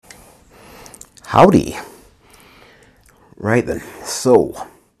Howdy. Right then. So,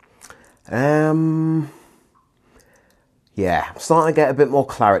 um, yeah, I'm starting to get a bit more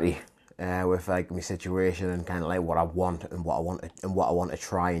clarity with like my situation and kind of like what I want and what I want to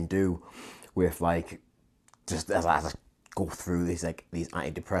try and do with like just as I go through these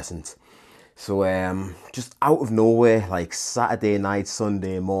antidepressants. So, just out of nowhere, like Saturday night,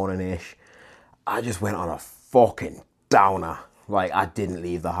 Sunday morning ish, I just went on a fucking downer. Like I didn't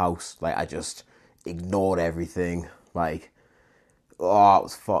leave the house. Like I just ignored everything. Like oh, it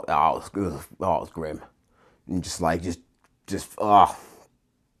was fuck. Oh, it was grim. And just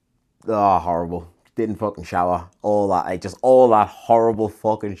horrible. Didn't fucking shower. All that. Like just all that horrible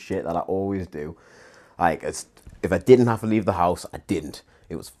fucking shit that I always do. Like if I didn't have to leave the house, I didn't.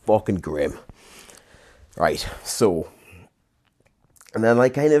 It was fucking grim. Right. So, and then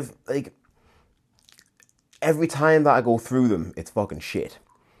like kind of like every time that I go through them, it's fucking shit.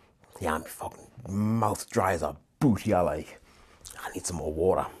 Yeah, my fucking mouth dry as a booty. I need some more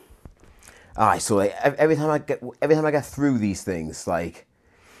water. Alright, so like every time I get through these things, like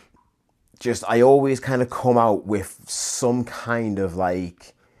just I always kind of come out with some kind of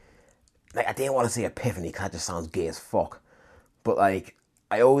like I didn't want to say epiphany because that just sounds gay as fuck, but like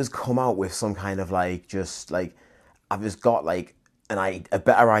I always come out with some kind of like just like I've just got like a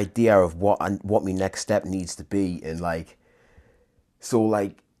better idea of what my next step needs to be, and like so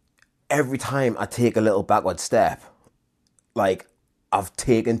like every time I take a little backward step, like I've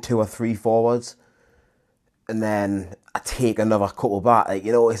taken two or three forwards, and then I take another couple back. Like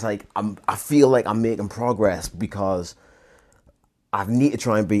it's like I feel like I'm making progress because I need to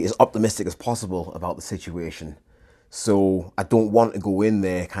try and be as optimistic as possible about the situation. So I don't want to go in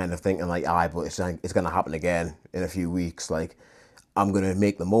there kind of thinking like, but it's gonna happen again in a few weeks. Like I'm gonna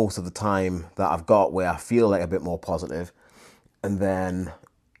make the most of the time that I've got where I feel like a bit more positive, and then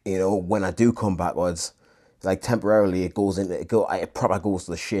when I do come backwards, like temporarily it probably goes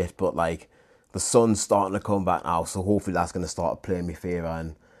to the shit, but like the sun's starting to come back now, so hopefully that's gonna start playing me favour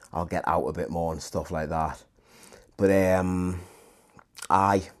and I'll get out a bit more and stuff like that. But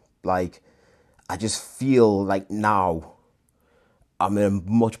I like I just feel like now I've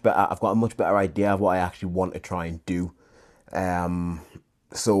got a much better idea of what I actually want to try and do.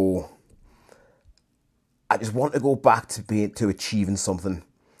 So I just want to go back to achieving something.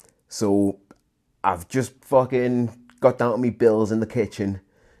 So I've just fucking got down to me bills in the kitchen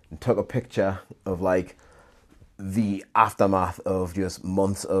and took a picture of like the aftermath of just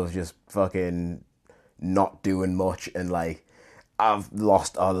months of just fucking not doing much, and like I've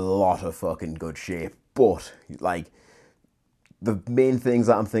lost a lot of fucking good shape. But like the main things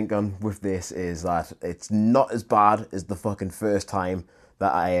that I'm thinking with this is that it's not as bad as the fucking first time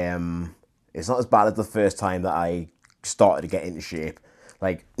that it's not as bad as the first time that I started to get into shape.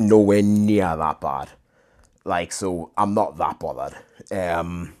 Like nowhere near that bad. Like so I'm not that bothered.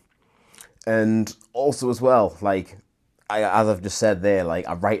 And also as well, like as I've just said there, like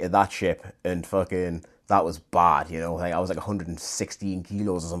I righted that ship and fucking that was bad, like I was like 116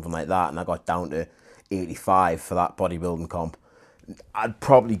 kilos or something like that, and I got down to 85 for that bodybuilding comp. I'd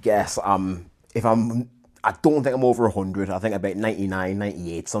probably guess I don't think I'm over 100. I think about 99,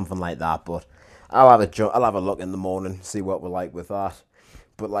 98, something like that. But I'll have a look in the morning, see what we're like with that.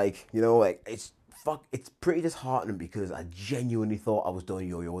 But like like it's pretty disheartening because I genuinely thought I was done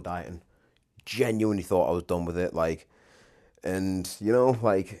yo-yo dieting. Genuinely thought I was done with it. Like, and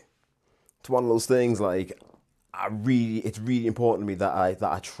like it's one of those things. Like, it's really important to me that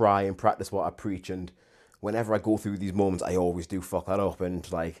I try and practice what I preach. And whenever I go through these moments, I always do fuck that up. And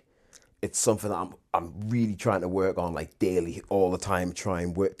like, it's something that I'm really trying to work on, like daily, all the time, try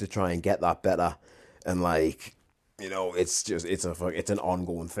and get that better. And like, it's an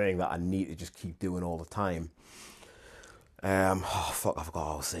ongoing thing that I need to just keep doing all the time. Oh fuck, I forgot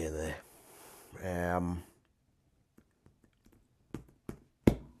what I was saying there.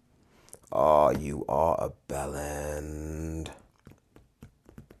 Oh, you are a bellend.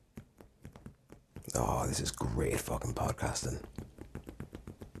 Oh, this is great fucking podcasting.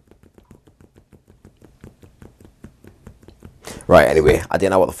 Right, anyway, I didn't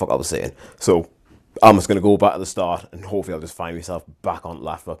know what the fuck I was saying. So, I'm just going to go back to the start and hopefully I'll just find myself back on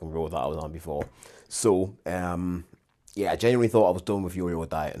that fucking road that I was on before. So, yeah, I genuinely thought I was done with yo-yo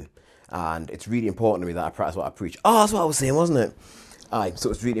dieting. And it's really important to me that I practice what I preach. Oh, that's what I was saying, wasn't it? Aye, so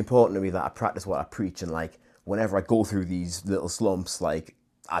it's really important to me that I practice what I preach, and like whenever I go through these little slumps, like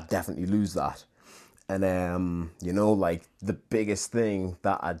I definitely lose that. And like the biggest thing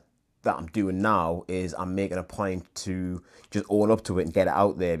that I'm doing now is I'm making a point to just own up to it and get it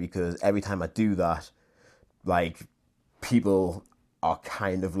out there, because every time I do that, like people are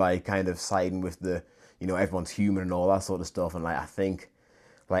kind of siding with the, everyone's human and all that sort of stuff. And like, I think,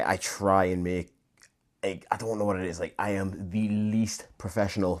 like, I try and make, like, I don't know what it is. Like, I am the least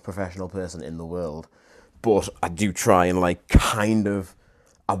professional person in the world, but I do try and like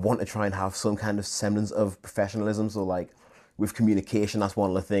I want to try and have some kind of semblance of professionalism. So like with communication, that's one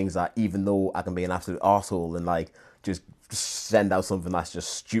of the things that, even though I can be an absolute arsehole and like just send out something that's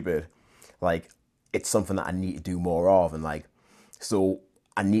just stupid, like it's something that I need to do more of. And like, so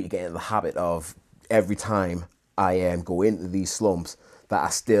I need to get into the habit of, every time I go into these slumps, that I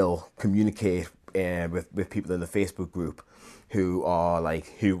still communicate with people in the Facebook group who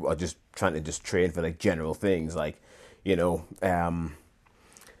are just trying to just train for like general things, like, you know,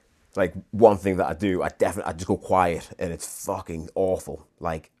 like one thing that I do, I just go quiet, and it's fucking awful.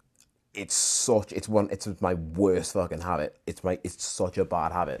 Like, it's my worst fucking habit. It's such a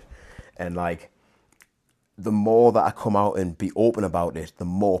bad habit. And like, the more that I come out and be open about it, the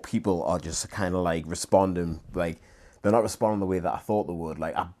more people are just kind of like responding. Like, they're not responding the way that I thought they would.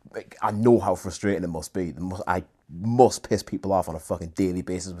 Like, I know how frustrating it must be. I must piss people off on a fucking daily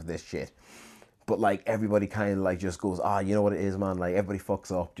basis with this shit. But like, everybody kind of like just goes, you know what it is, man. Like, everybody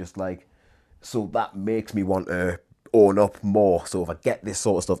fucks up. Just like, so that makes me want to own up more. So if I get this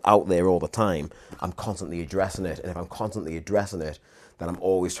sort of stuff out there all the time, I'm constantly addressing it. And if I'm constantly addressing it, then I'm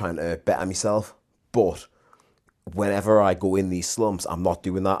always trying to better myself. But whenever I go in these slumps, I'm not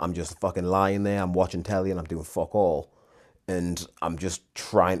doing that. I'm just fucking lying there. I'm watching telly and I'm doing fuck all. And I'm just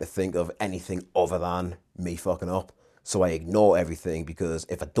trying to think of anything other than me fucking up. So I ignore everything, because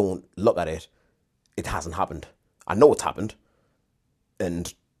if I don't look at it, it hasn't happened. I know it's happened.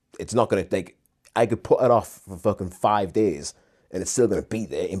 And it's not going to, like, I could put it off for fucking 5 days and it's still going to be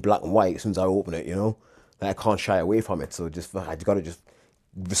there in black and white as soon as I open it, you know? Like, I can't shy away from it. So I got to just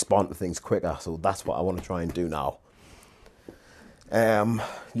respond to things quicker. So that's what I want to try and do now.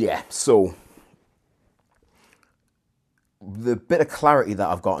 Yeah, so the bit of clarity that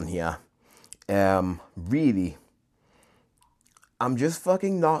I've gotten here, really, I'm just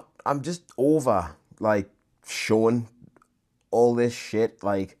over, like, showing all this shit.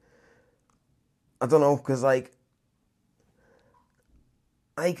 Like, I don't know, because, like,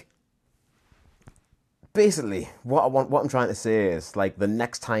 basically, what I'm trying to say is, like, the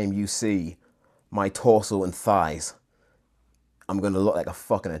next time you see my torso and thighs, I'm going to look like a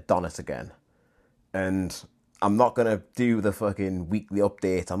fucking Adonis again. And I'm not going to do the fucking weekly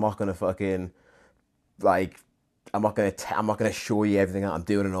updates. I'm not going to fucking, like, I'm not going to show you everything that I'm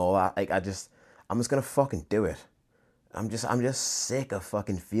doing and all that. Like, I'm just going to fucking do it. I'm just sick of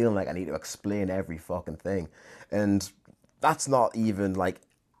fucking feeling like I need to explain every fucking thing. And that's not even, like,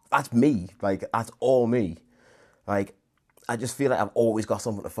 that's me. Like, that's all me. Like, I just feel like I've always got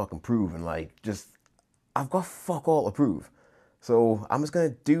something to fucking prove, and like, I've got fuck all to prove. So I'm just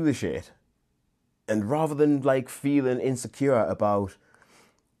gonna do the shit. And rather than like feeling insecure about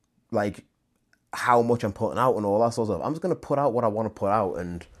like how much I'm putting out and all that sort of stuff, I'm just gonna put out what I want to put out.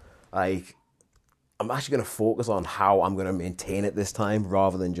 And like, I'm actually gonna focus on how I'm gonna maintain it this time,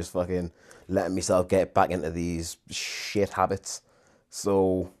 rather than just fucking letting myself get back into these shit habits.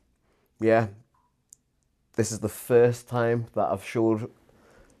 So yeah, this is the first time that I've showed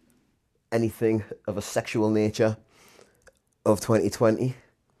anything of a sexual nature of 2020.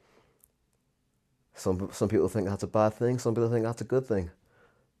 Some people think that's a bad thing. Some people think that's a good thing.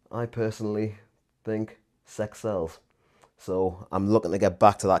 I personally think sex sells. So I'm looking to get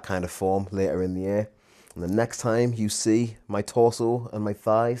back to that kind of form later in the year. And the next time you see my torso and my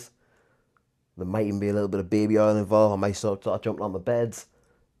thighs, there might even be a little bit of baby oil involved. I might start jumping on the beds.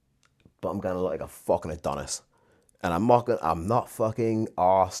 But I'm gonna look like a fucking Adonis. And I'm not fucking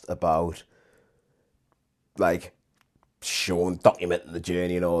arsed about like documenting the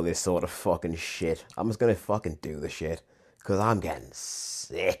journey and all this sort of fucking shit. I'm just gonna fucking do the shit, because I'm getting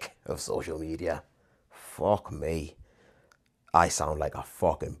sick of social media. Fuck me. I sound like a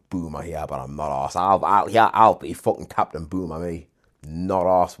fucking boomer here, but I'm not arse. I'll be fucking Captain Boomer, me. Not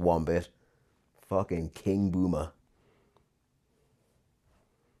arse one bit. Fucking King Boomer.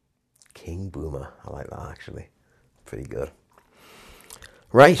 King Boomer. I like that, actually. Pretty good.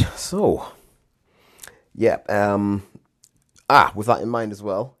 Right, so yeah, with that in mind as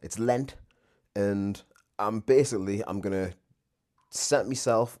well, it's Lent, and I'm gonna set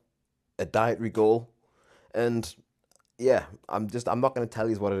myself a dietary goal. And yeah, I'm not gonna tell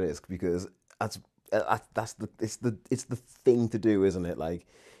you what it is, because it's the thing to do, isn't it? Like,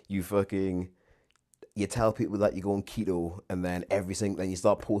 you tell people that you're going keto, and then then you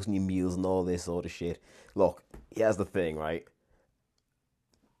start posting your meals and all this sort of shit. Look, here's the thing, right?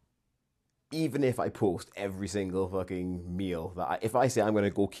 even if I post every single fucking meal if I say I'm gonna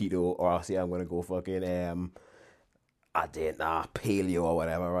go keto or I say I'm gonna go fucking I didn't paleo or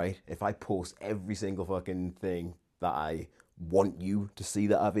whatever, right? If I post every single fucking thing that I want you to see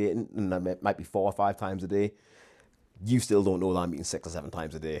that I've eaten, and that might be 4 or 5 times a day, you still don't know that I'm eating 6 or 7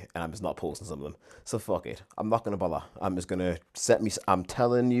 times a day, and I'm just not posting some of them. So fuck it. I'm not gonna bother. I'm just gonna I'm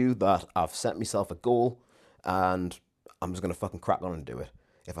telling you that I've set myself a goal, and I'm just gonna fucking crack on and do it.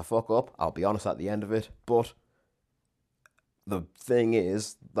 If I fuck up, I'll be honest at the end of it. But the thing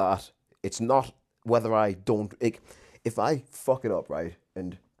is that it's not whether I don't. If I fuck it up, right,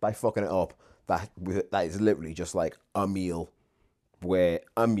 and by fucking it up, that is literally just like a meal, where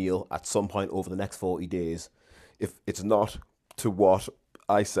a meal at some point over the next 40 days, if it's not to what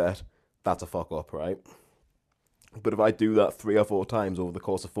I set, that's a fuck up, right? But if I do that 3 or 4 times over the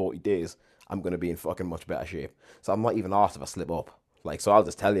course of 40 days, I'm going to be in fucking much better shape. So I'm not even asked if I slip up. Like, so I'll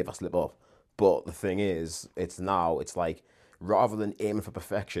just tell you if I slip up. But the thing is, it's like, rather than aiming for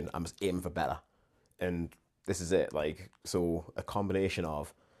perfection, I'm just aiming for better. And this is it. Like, so a combination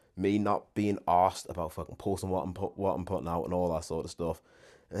of me not being asked about fucking posting what I'm putting out and all that sort of stuff,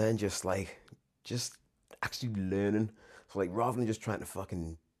 and just actually learning. So like, rather than just trying to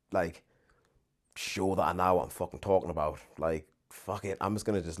fucking like show that I know what I'm fucking talking about, like fuck it, I'm just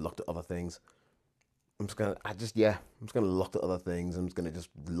gonna just look to other things. I'm just gonna look to other things. I'm just gonna just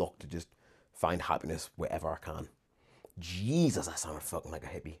look to just find happiness wherever I can. Jesus, I sound fucking like a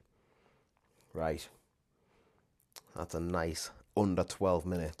hippie. Right. That's a nice under 12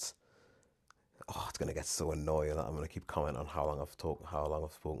 minutes. Oh, it's gonna get so annoying that I'm gonna keep commenting on how long I've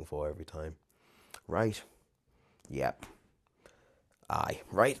spoken for every time. Right. Yep. Aye.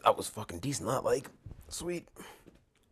 Right. That was fucking decent. That like, sweet.